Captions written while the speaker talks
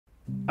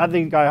At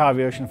the Guy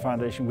Harvey Ocean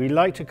Foundation, we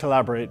like to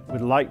collaborate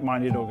with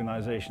like-minded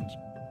organizations.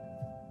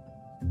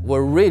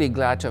 We're really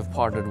glad to have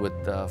partnered with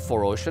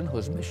 4ocean,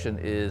 whose mission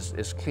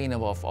is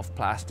cleanup of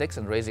plastics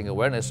and raising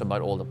awareness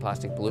about all the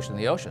plastic pollution in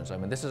the oceans. I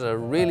mean, this is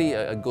really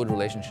a good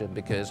relationship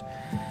because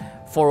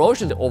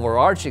 4ocean's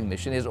overarching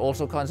mission is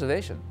also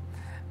conservation.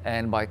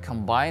 And by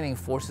combining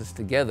forces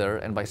together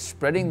and by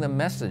spreading the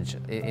message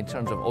in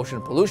terms of ocean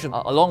pollution,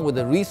 along with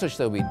the research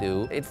that we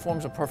do, it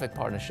forms a perfect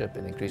partnership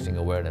in increasing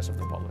awareness of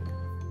the public.